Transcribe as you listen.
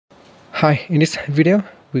Hi, in this video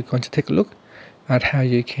we're going to take a look at how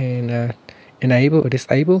you can enable or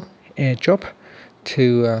disable AirDrop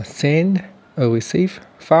to send or receive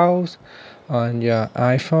files on your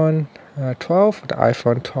iPhone 12 or the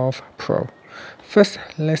iPhone 12 Pro. First,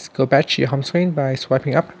 let's go back to your home screen by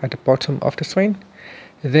swiping up at the bottom of the screen.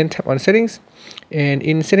 Then tap on settings, and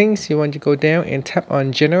in settings you want to go down and tap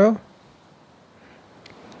on general,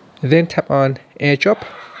 then tap on AirDrop.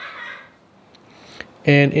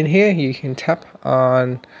 And in here you can tap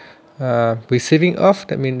on receiving off.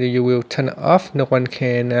 That means that you will turn it off. No one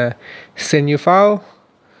can send you file.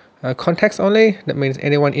 Contacts only. That means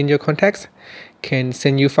anyone in your contacts can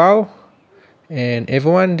send you file. And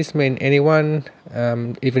everyone, this means anyone,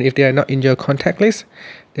 even if they are not in your contact list,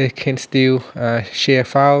 they can still share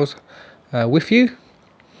files with you.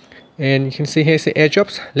 And you can see here, say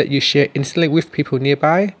AirDrops let you share instantly with people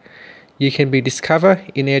nearby. You can be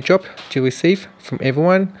discovered in AirDrop to receive from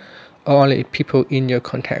everyone or only people in your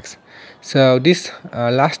contacts. So these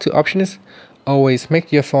last two options always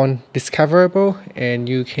make your phone discoverable, and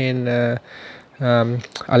you can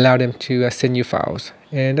allow them to send you files.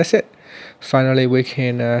 And that's it. Finally, we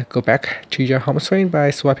can go back to your home screen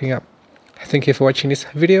by swiping up. Thank you for watching this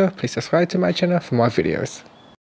video. Please subscribe to my channel for more videos.